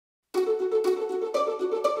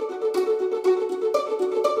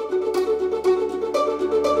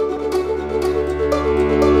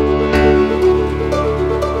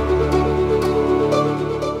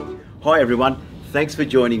Hi everyone, thanks for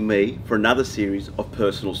joining me for another series of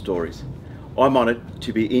personal stories. I'm honoured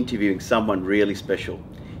to be interviewing someone really special.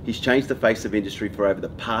 He's changed the face of industry for over the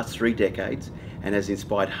past 3 decades and has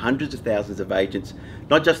inspired hundreds of thousands of agents,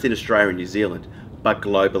 not just in Australia and New Zealand, but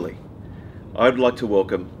globally. I would like to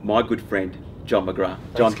welcome my good friend, John McGrath.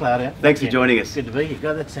 John, thanks, Claudio. Thanks for joining us. Good to be here.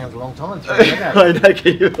 God, that sounds a long time. I know,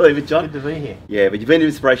 can you believe it, John? Good to be here. Yeah, but you've been an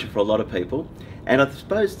inspiration for a lot of people. And I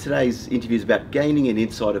suppose today's interview is about gaining an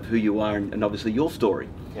insight of who you are and obviously your story.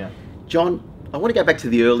 Yeah. John, I want to go back to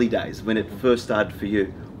the early days when it first started for you.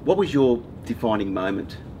 What was your defining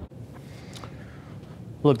moment?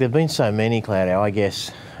 Look, there have been so many, Claudio. I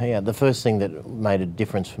guess the first thing that made a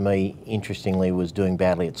difference for me, interestingly, was doing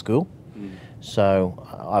badly at school. So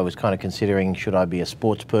I was kind of considering, should I be a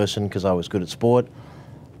sports person because I was good at sport,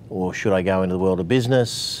 or should I go into the world of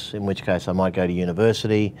business, in which case I might go to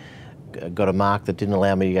university. Got a mark that didn't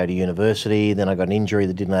allow me to go to university, then I got an injury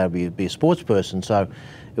that didn't allow me to be a sports person. So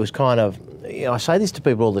it was kind of, I say this to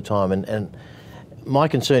people all the time, and my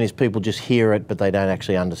concern is people just hear it but they don't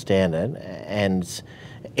actually understand it, and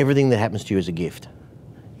everything that happens to you is a gift.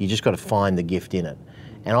 You just got to find the gift in it.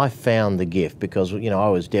 And I found the gift because, I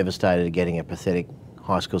was devastated at getting a pathetic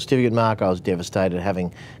high school certificate mark. I was devastated at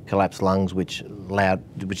having collapsed lungs, which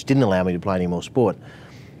didn't allow me to play any more sport.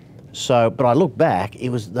 So, but I look back, they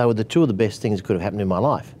were the two of the best things that could have happened in my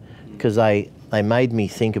life, because they made me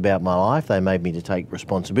think about my life, they made me to take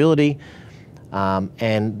responsibility,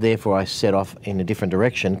 and therefore I set off in a different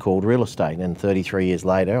direction called real estate. And 33 years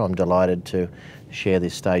later, I'm delighted to share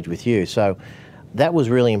this stage with you. So that was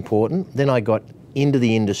really important. Then I got into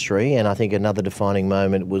the industry, and I think another defining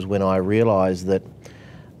moment was when I realised that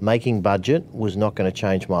making budget was not going to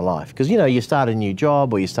change my life. Because, you start a new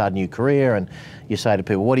job or you start a new career and you say to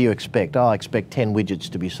people, what do you expect? Oh, I expect 10 widgets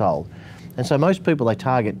to be sold. And so most people, they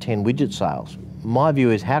target 10 widget sales. My view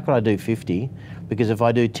is, how could I do 50? Because if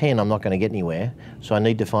I do 10, I'm not going to get anywhere. So I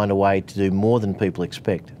need to find a way to do more than people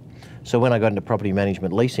expect. So when I got into property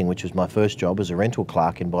management leasing, which was my first job as a rental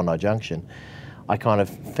clerk in Bondi Junction, I kind of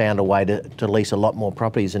found a way to lease a lot more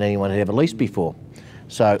properties than anyone had ever leased before.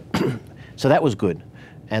 So, so that was good.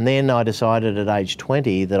 And then I decided at age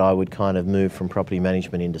 20 that I would kind of move from property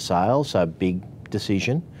management into sales, so big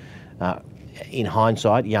decision. In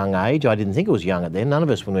hindsight, young age, I didn't think it was young at then. None of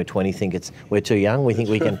us when we're 20 think we're too young. We think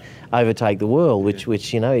we can overtake the world, which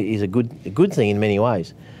is a good thing in many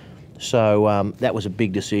ways. So that was a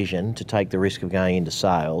big decision to take the risk of going into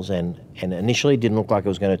sales, and initially it didn't look like it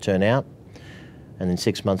was going to turn out. And then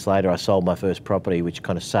 6 months later I sold my first property, which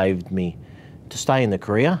kind of saved me to stay in the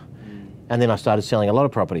career. And then I started selling a lot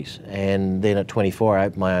of properties. And then at 24, I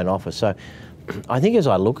opened my own office. So I think as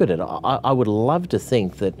I look at it, I would love to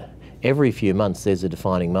think that every few months there's a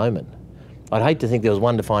defining moment. I'd hate to think there was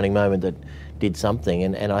one defining moment that did something.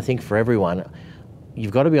 And I think for everyone,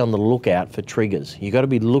 you've got to be on the lookout for triggers. You've got to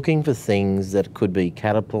be looking for things that could be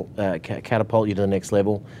catapult you to the next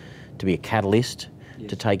level, to be a catalyst,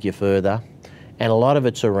 to take you further. And a lot of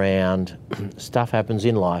it's around stuff happens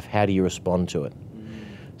in life, how do you respond to it?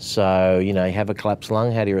 So, you have a collapsed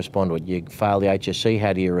lung, how do you respond to it? You fail the HSC,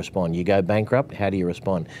 how do you respond? You go bankrupt, how do you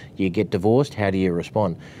respond? You get divorced, how do you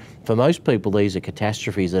respond? For most people, these are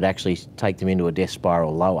catastrophes that actually take them into a death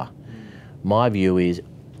spiral lower. My view is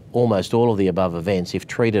almost all of the above events, if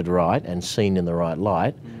treated right and seen in the right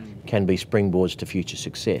light, can be springboards to future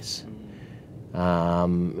success.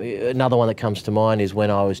 Another one that comes to mind is when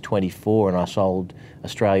I was 24 and I sold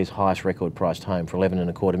Australia's highest record priced home for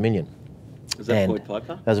 $11.25 million. Was that Point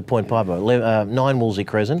Piper? That was a Point Piper, 9 Wolsey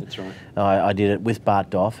Crescent. That's right. I did it with Bart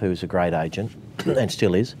Doff, who was a great agent and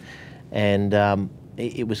still is. And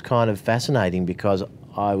it was kind of fascinating because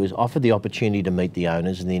I was offered the opportunity to meet the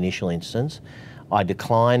owners in the initial instance. I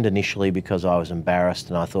declined initially because I was embarrassed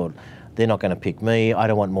and I thought, they're not going to pick me, I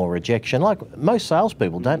don't want more rejection. Like most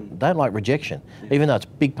salespeople don't like rejection, even though it's a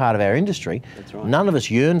big part of our industry. That's right. None of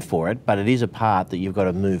us yearn for it, but it is a part that you've got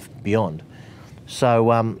to move beyond.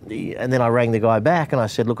 So, and then I rang the guy back and I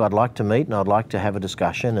said, look, I'd like to meet and I'd like to have a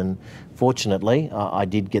discussion. And fortunately, I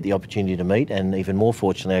did get the opportunity to meet, and even more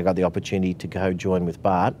fortunately, I got the opportunity to go join with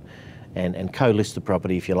Bart and co-list the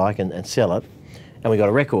property, if you like, and sell it. And we got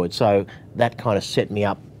a record. So that kind of set me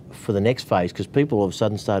up for the next phase, because people all of a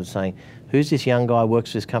sudden started saying, who's this young guy who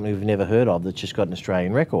works for this company we've never heard of that's just got an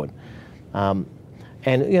Australian record? And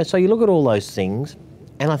so you look at all those things,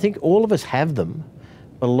 and I think all of us have them,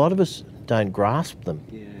 but a lot of us don't grasp them.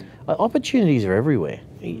 Yeah. Opportunities are everywhere,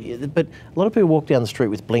 but a lot of people walk down the street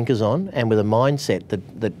with blinkers on and with a mindset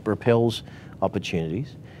that repels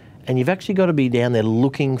opportunities. And you've actually got to be down there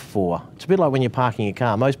looking for, it's a bit like when you're parking your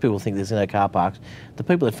car. Most people think there's no car parks. The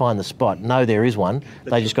people that find the spot know there is one.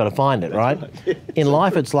 They just got to find it, right? In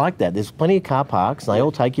life, it's like that. There's plenty of car parks. They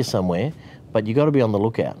all take you somewhere, but you've got to be on the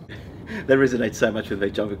lookout. That resonates so much with me,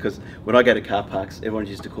 John, because when I go to car parks, everyone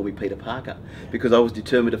used to call me Peter Parker because I was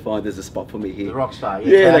determined to find there's a spot for me here. The rock star.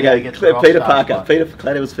 Yeah, they go, Peter Parker.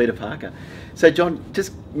 Claudio was Peter Parker. So, John,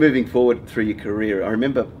 just moving forward through your career, I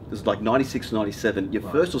remember it was like 96, 97, your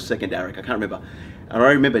first or second ARIC, I can't remember. And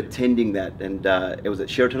I remember attending that, and it was at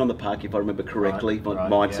Sheraton on the Park, if I remember correctly, if my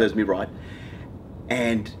mind serves me right.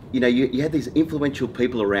 And you know, you had these influential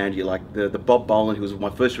people around you, like the Bob Boland, who was my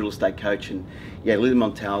first real estate coach, and you had Lynn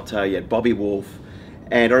Montalto, you had Bobby Wolf,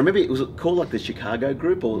 and I remember it was called like the Chicago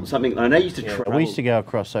Group or something. I know you used to travel. We used to go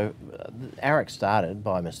across. So ARIC started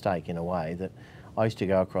by mistake in a way that I used to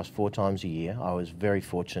go across 4 times a year. I was very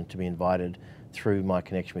fortunate to be invited through my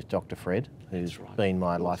connection with Dr. Fred, who's been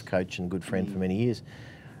my life coach and good friend for many years,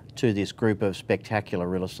 to this group of spectacular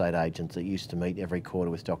real estate agents that used to meet every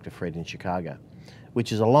quarter with Dr. Fred in Chicago,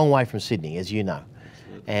 which is a long way from Sydney, as you know.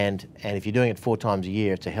 And if you're doing it 4 times a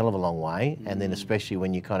year, it's a hell of a long way. And then especially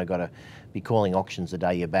when you kind of got to be calling auctions the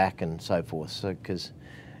day you're back and so forth. So, because,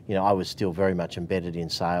 you know, I was still very much embedded in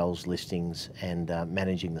sales, listings, and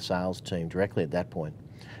managing the sales team directly at that point.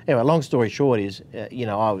 Anyway, long story short is, you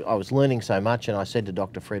know, I was learning so much, and I said to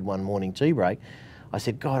Dr. Fred one morning tea break, I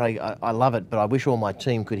said, God, I love it, but I wish all my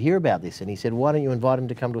team could hear about this. And he said, why don't you invite him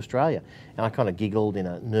to come to Australia? And I kind of giggled in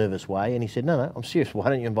a nervous way. And he said, no, I'm serious. Why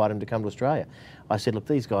don't you invite him to come to Australia? I said, look,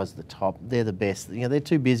 these guys are the top. They're the best. You know, they're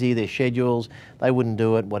too busy. Their schedules, they wouldn't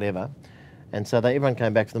do it, whatever. And so everyone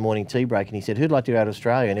came back for the morning tea break, and he said, who'd like to go to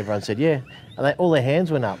Australia? And everyone said, yeah. And all their hands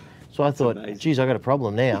went up. So I thought, geez, I got a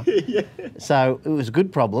problem now. Yeah. So it was a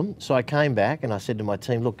good problem. So I came back and I said to my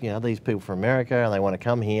team, look, you know, these people from America, and they want to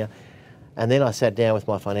come here. And then I sat down with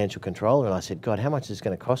my financial controller and I said, God, how much is this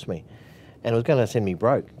going to cost me? And it was going to send me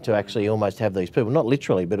broke to actually almost have these people, not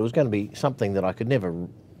literally, but it was going to be something that I could never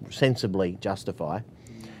sensibly justify.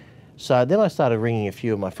 So then I started ringing a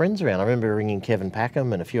few of my friends around. I remember ringing Kevin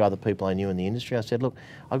Packham and a few other people I knew in the industry. I said, look,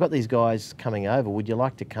 I've got these guys coming over. Would you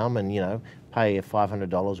like to come and, you know, pay $500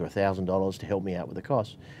 or $1,000 to help me out with the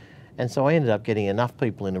costs? And so I ended up getting enough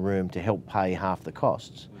people in the room to help pay half the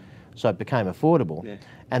costs. So it became affordable. Yeah.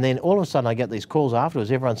 And then all of a sudden I get these calls afterwards.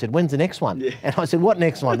 Everyone said, when's the next one? Yeah. And I said, what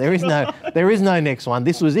next one? There is no next one.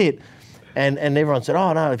 This was it. And everyone said,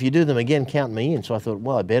 oh no, if you do them again, count me in. So I thought,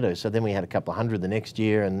 well, I better. So then we had a couple of hundred the next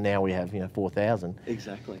year, and now we have, you know, 4,000.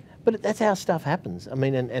 Exactly. But that's how stuff happens. I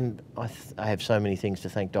mean, and I have so many things to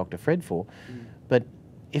thank Dr. Fred for. But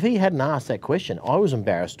if he hadn't asked that question, I was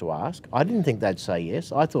embarrassed to ask. I didn't think they'd say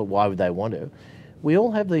yes. I thought, why would they want to? We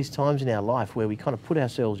all have these times in our life where we kind of put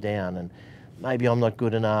ourselves down, and maybe I'm not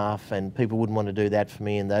good enough, and people wouldn't want to do that for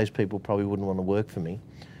me, and those people probably wouldn't want to work for me.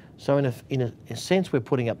 So in a sense, we're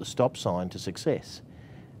putting up the stop sign to success.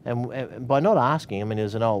 And by not asking, I mean,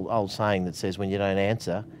 there's an old saying that says when you don't ask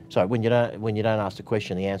the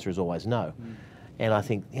question, the answer is always no. And I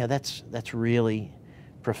think, you know, that's really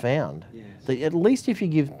profound. Yes. At least if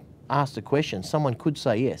you ask the question, someone could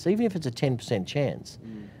say yes, even if it's a 10% chance.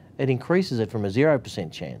 It increases it from a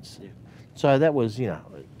 0% chance. Yeah. So that was, you know,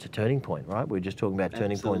 it's a turning point, right? We were just talking about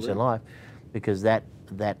turning points in life, because that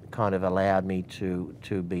kind of allowed me to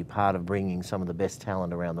be part of bringing some of the best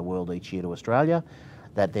talent around the world each year to Australia.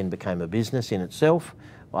 That then became a business in itself.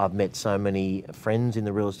 I've met so many friends in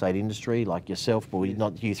the real estate industry, like yourself, but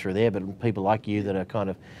not you through there, but people like you that are kind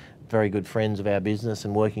of very good friends of our business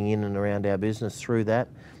and working in and around our business through that.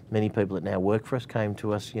 Many people that now work for us came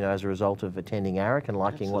to us, you know, as a result of attending ARIC and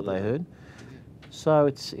liking what they heard. So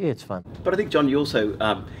it's fun. But I think, John, you also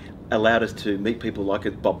allowed us to meet people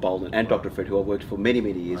like Bob Boland and Dr. Fred, who I worked for many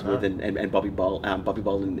years with, and Bobby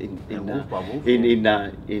Boland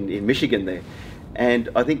in Michigan there. And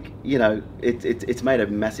I think, you know, it's made a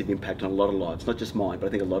massive impact on a lot of lives, not just mine, but I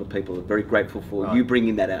think a lot of people are very grateful for you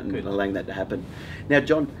bringing that out and allowing that to happen. Now,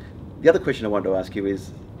 John, the other question I wanted to ask you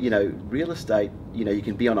is, you know, real estate, you know, you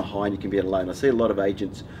can be on a high and you can be on a low. And I see a lot of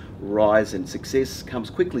agents rise, and success comes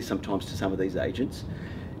quickly sometimes to some of these agents.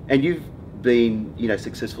 And you've been, you know,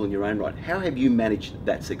 successful in your own right. How have you managed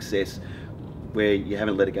that success where you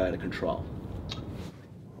haven't let it go out of control?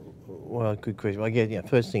 Well, good question. I guess, you know,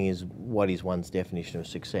 first thing is, what is one's definition of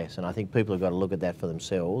success? And I think people have got to look at that for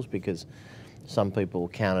themselves, because some people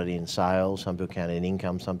count it in sales, some people count it in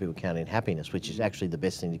income, some people count it in happiness, which is actually the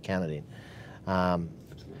best thing to count it in.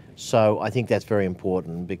 So I think that's very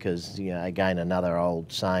important, because, you know, again, another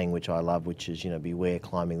old saying which I love, which is, you know, beware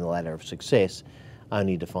climbing the ladder of success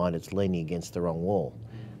only to find it's leaning against the wrong wall.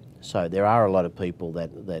 So there are a lot of people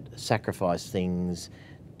that sacrifice things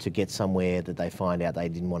to get somewhere that they find out they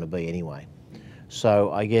didn't want to be anyway.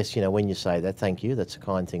 So I guess, you know, when you say that, thank you, that's a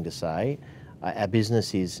kind thing to say. Our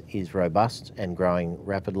business is robust and growing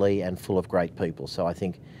rapidly and full of great people. So I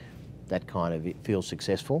think that kind of, it feels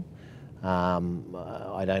successful.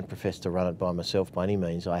 I don't profess to run it by myself by any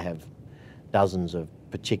means. I have dozens of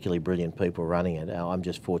particularly brilliant people running it. I'm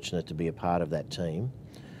just fortunate to be a part of that team.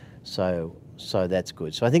 So that's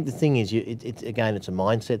good. So I think the thing is, again, it's a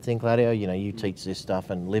mindset thing, Claudio. You know, you teach this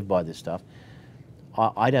stuff and live by this stuff.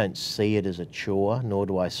 I don't see it as a chore, nor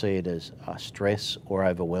do I see it as a stress or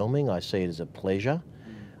overwhelming. I see it as a pleasure.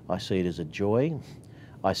 I see it as a joy.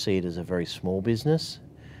 I see it as a very small business,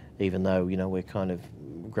 even though, you know, we're kind of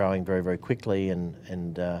growing very, very quickly, and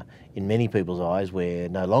in many people's eyes, we're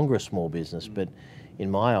no longer a small business. But in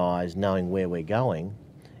my eyes, knowing where we're going,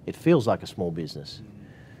 it feels like a small business.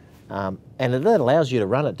 And that allows you to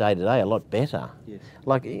run it day to day a lot better. Yes.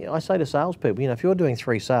 Like I say to salespeople, you know, if you're doing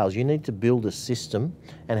 3 sales, you need to build a system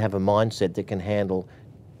and have a mindset that can handle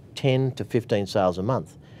 10 to 15 sales a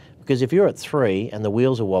month. Because if you're at 3 and the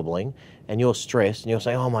wheels are wobbling and you're stressed and you're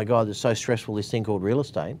saying, oh my God, it's so stressful, this thing called real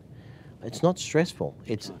estate, it's not stressful.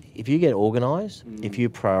 It's if you get organised, if you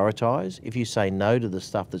prioritise, if you say no to the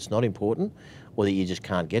stuff that's not important or that you just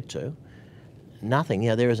can't get to, nothing.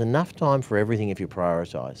 You know, there is enough time for everything if you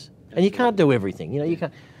prioritise. And you can't do everything. You know, you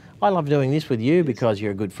can't. I love doing this with you because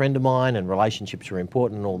you're a good friend of mine and relationships are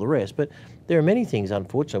important and all the rest. But there are many things,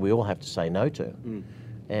 unfortunately, we all have to say no to.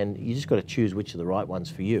 And you just got to choose which are the right ones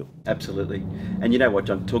for you. Absolutely. And you know what,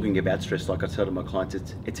 John, talking about stress, like I tell to my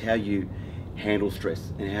clients, it's how you handle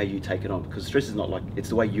stress and how you take it on. Because stress is not like, it's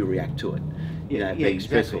the way you react to it. You know, being exactly.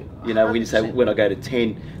 stressful. You know, when you say, when I go to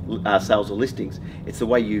 10 sales or listings, it's the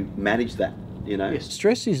way you manage that. You know? Yes,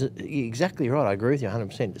 stress is exactly right. I agree with you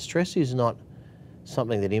 100%. Stress is not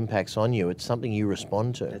something that impacts on you. It's something you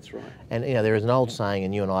respond to. That's right. And you know, there is an old saying,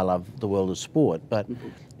 and you and I love the world of sport, but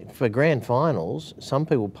for grand finals, some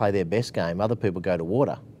people play their best game, other people go to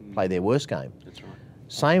water, play their worst game. That's right.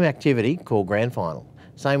 Same activity called grand final.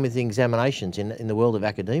 Same with the examinations in the world of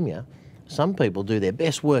academia. Some people do their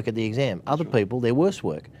best work at the exam, other people their worst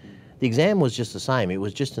work. The exam was just the same, it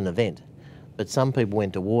was just an event. But some people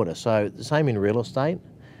went to water. So the same in real estate,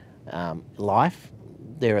 life,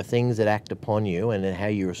 there are things that act upon you, and then how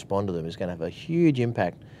you respond to them is going to have a huge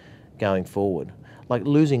impact going forward. Like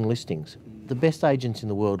losing listings. The best agents in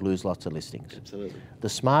the world lose lots of listings. Absolutely. The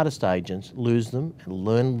smartest agents lose them and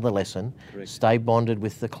learn the lesson, stay bonded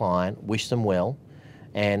with the client, wish them well,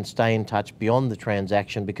 and stay in touch beyond the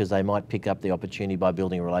transaction because they might pick up the opportunity by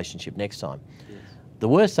building a relationship next time. The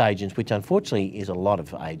worst agents, which unfortunately is a lot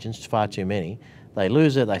of agents, far too many, they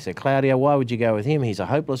lose it, they say, Claudio, why would you go with him? He's a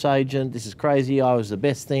hopeless agent, this is crazy, I was the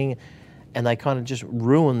best thing. And they kind of just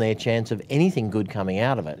ruin their chance of anything good coming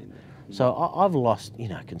out of it. So I've lost, you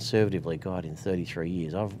know, conservatively, God, in 33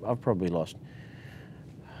 years, I've probably lost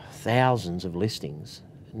thousands of listings,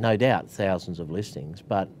 no doubt thousands of listings,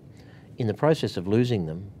 but in the process of losing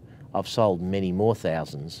them, I've sold many more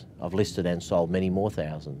thousands. I've listed and sold many more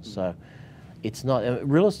thousands. So it's not,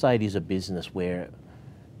 real estate is a business where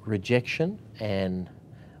rejection and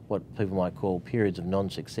what people might call periods of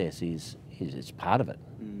non-success is part of it.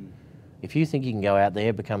 If you think you can go out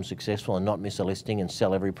there, become successful and not miss a listing and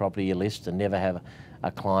sell every property you list and never have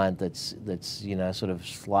a client that's you know, sort of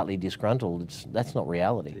slightly disgruntled, that's not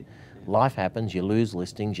reality. Life happens, you lose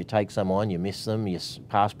listings, you take some on, you miss them, you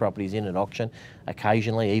pass properties in at auction.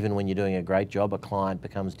 Occasionally, even when you're doing a great job, a client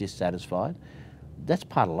becomes dissatisfied. That's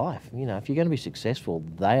part of life. You know, if you're going to be successful,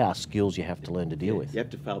 they are skills you have to learn to deal with. You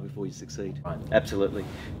have to fail before you succeed. Right. Absolutely.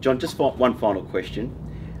 John, just one final question.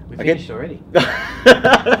 We finished already.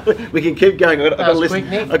 We can keep going. I've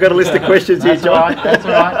got a list of questions here, John. That's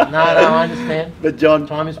all right. No, I understand. But John,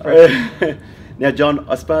 time is precious. Now, John,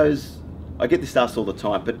 I suppose I get this asked all the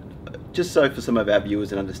time, but just so for some of our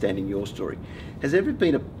viewers and understanding your story, has there ever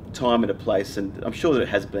been a time and a place, and I'm sure that it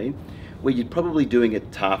has been, where you're probably doing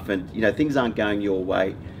it tough and you know things aren't going your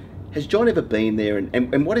way? Has John ever been there,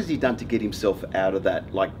 and what has he done to get himself out of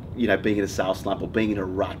that, like, you know, being in a sales slump or being in a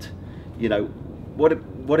rut? You know,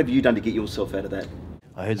 what have you done to get yourself out of that?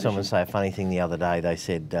 I heard someone say a funny thing the other day. They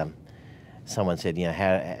said, someone said, you know,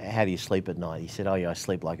 how do you sleep at night? He said, oh yeah, I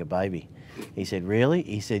sleep like a baby. He said, really?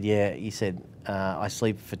 He said, yeah. He said, I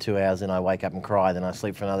sleep for 2 hours and I wake up and cry, then I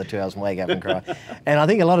sleep for another 2 hours and wake up and cry. And I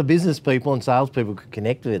think a lot of business people and salespeople could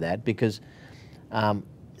connect with that because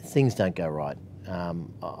things don't go right.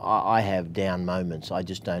 I have down moments. I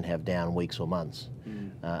just don't have down weeks or months,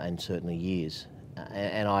 and certainly years.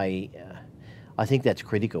 And I think that's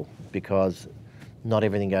critical because not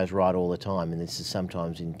everything goes right all the time, and this is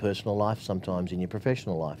sometimes in personal life, sometimes in your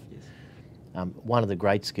professional life. Yes. One of the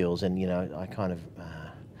great skills, and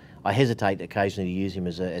I hesitate occasionally to use him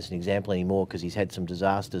as an example anymore because he's had some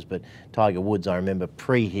disasters, but Tiger Woods, I remember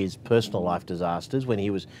pre his personal life disasters when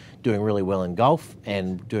he was doing really well in golf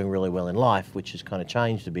and doing really well in life, which has kind of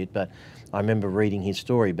changed a bit. But I remember reading his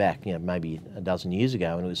story back, maybe a dozen years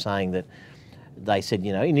ago, and it was saying that they said,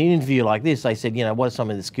 in an interview like this, they said, what are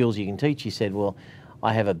some of the skills you can teach? He said, well,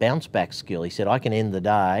 I have a bounce back skill. He said, I can end the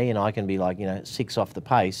day and I can be like, 6 off the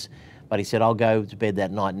pace. But he said, I'll go to bed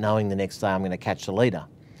that night knowing the next day I'm going to catch the leader.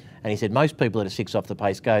 And he said, most people that are 6 off the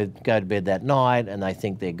pace go to bed that night and they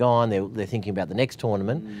think they're gone. They're thinking about the next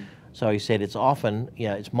tournament. So he said, it's often,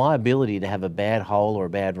 it's my ability to have a bad hole or a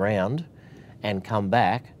bad round and come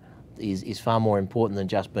back is far more important than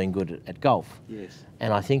just being good at golf. Yes.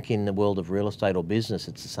 And I think in the world of real estate or business,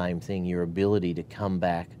 it's the same thing. Your ability to come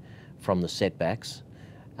back from the setbacks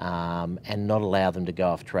and not allow them to go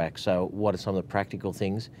off track. So what are some of the practical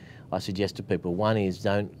things I suggest to people? One is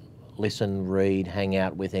don't listen, read, hang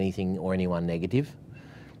out with anything or anyone negative,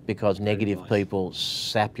 because negative people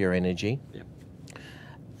sap your energy. Yep.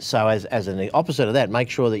 So as an opposite of that, make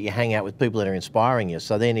sure that you hang out with people that are inspiring you.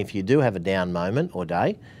 So then if you do have a down moment or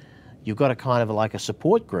day, you've got a kind of like a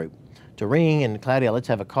support group to ring and, Claudio, let's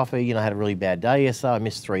have a coffee. I had a really bad day yesterday. I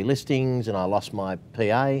missed 3 listings and I lost my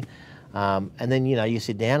PA. And then, you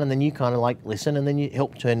sit down and then you kind of like listen and then you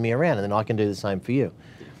help turn me around and then I can do the same for you.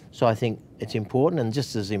 So I think it's important, and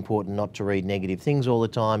just as important, not to read negative things all the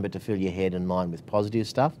time, but to fill your head and mind with positive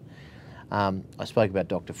stuff. I spoke about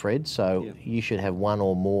Dr. Fred, so you should have one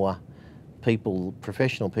or more people,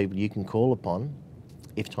 professional people you can call upon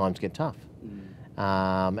if times get tough.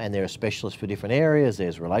 And there are specialists for different areas.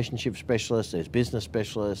 There's relationship specialists, there's business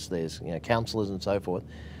specialists, there's counsellors and so forth.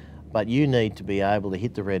 But you need to be able to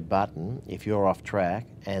hit the red button if you're off track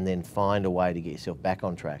and then find a way to get yourself back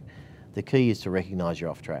on track. The key is to recognise you're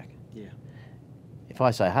off track. Yeah. If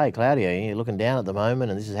I say, hey, Claudio, you're looking down at the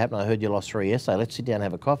moment and this is happening, I heard you lost 3 yesterday, let's sit down and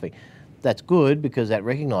have a coffee. That's good because that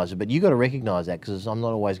recognises it, but you've got to recognise that, because I'm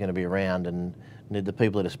not always going to be around, and the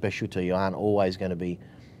people that are special to you aren't always going to be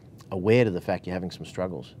aware to the fact you're having some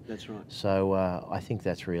struggles. That's right. So I think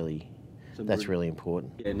that's really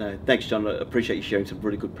important. Yeah, no, thanks, John. I appreciate you sharing some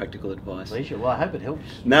really good practical advice. Pleasure. Well, I hope it helps.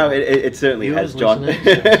 No, it certainly has, John.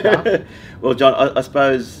 Well, John, I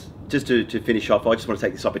suppose just to finish off, I just want to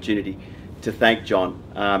take this opportunity to thank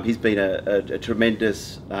John. He's been a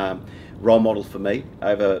tremendous role model for me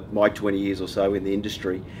over my 20 years or so in the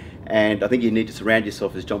industry. And I think you need to surround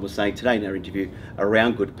yourself, as John was saying today in our interview,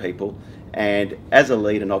 around good people. And as a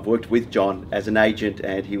lead, and I've worked with John as an agent,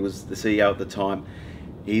 and he was the CEO at the time,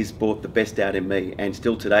 he's brought the best out in me, and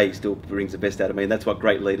still today he still brings the best out of me, and that's what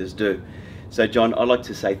great leaders do. So John, I'd like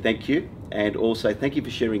to say thank you, and also thank you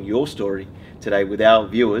for sharing your story today with our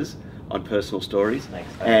viewers on Personal Stories. Thanks.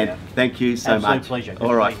 And thank you so much. Absolute pleasure.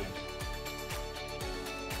 All right.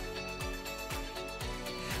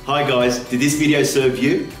 Hi guys, did this video serve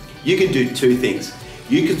you? You can do 2 things.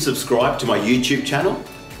 You can subscribe to my YouTube channel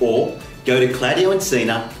or go to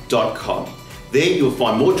claudioencina.com. There you'll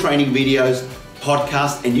find more training videos,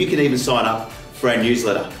 podcasts, and you can even sign up for our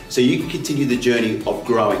newsletter so you can continue the journey of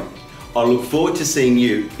growing. I look forward to seeing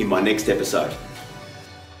you in my next episode.